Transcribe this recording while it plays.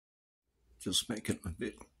Just making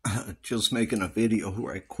a video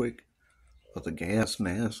right quick of the gas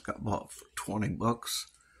mask I bought for $20.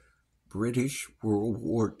 British World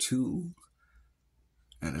War II,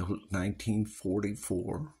 and it was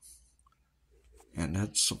 1944, and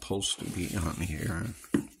that's supposed to be on here.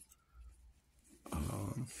 I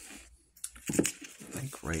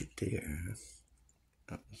think right there.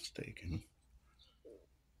 Not mistaken.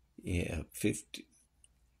 Yeah,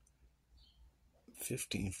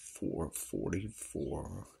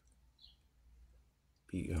 15444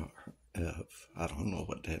 BRF. I don't know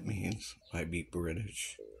what that means. Might be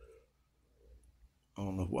British. I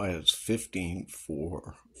don't know why it's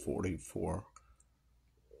 15444.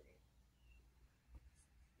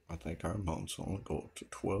 I think our amounts only go up to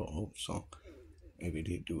 12, so maybe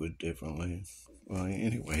they do it differently. Well,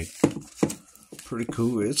 anyway, pretty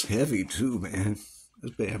cool. It's heavy too, man.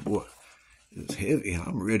 This bad boy is heavy.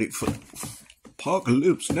 I'm ready for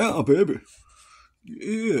apocalypse now, baby.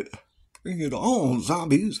 Yeah, bring it on,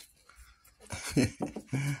 zombies.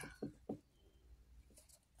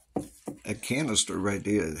 That canister right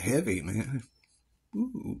there is heavy, man.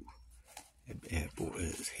 Ooh, that bad boy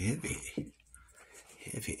is heavy.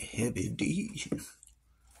 Heavy D.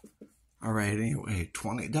 All right, anyway,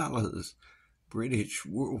 $20. British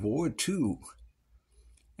World War II.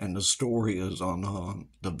 And the story is on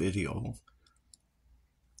the video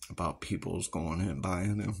about people's going and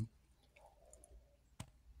buying them.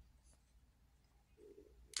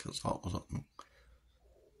 Because all of them,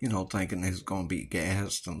 thinking it's going to be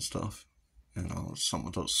gassed and stuff. Some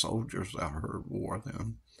of those soldiers I heard wore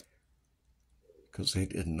them because they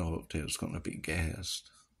didn't know if they was going to be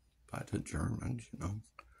gassed by the Germans,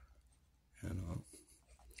 And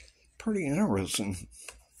pretty interesting.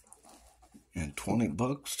 And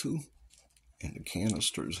 $20 too. And the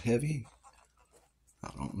canister's heavy.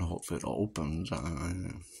 I don't know if it opens. I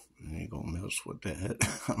ain't gonna mess with that.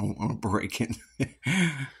 I don't want to break it.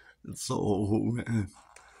 It's so old, man.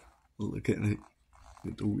 Look at it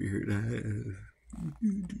with the weird eyes.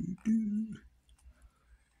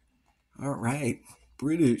 All right.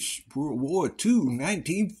 British World War II,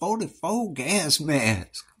 1944 gas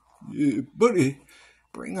mask. Yeah, buddy.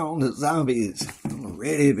 Bring on the zombies. I'm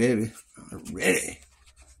ready, baby. I'm ready.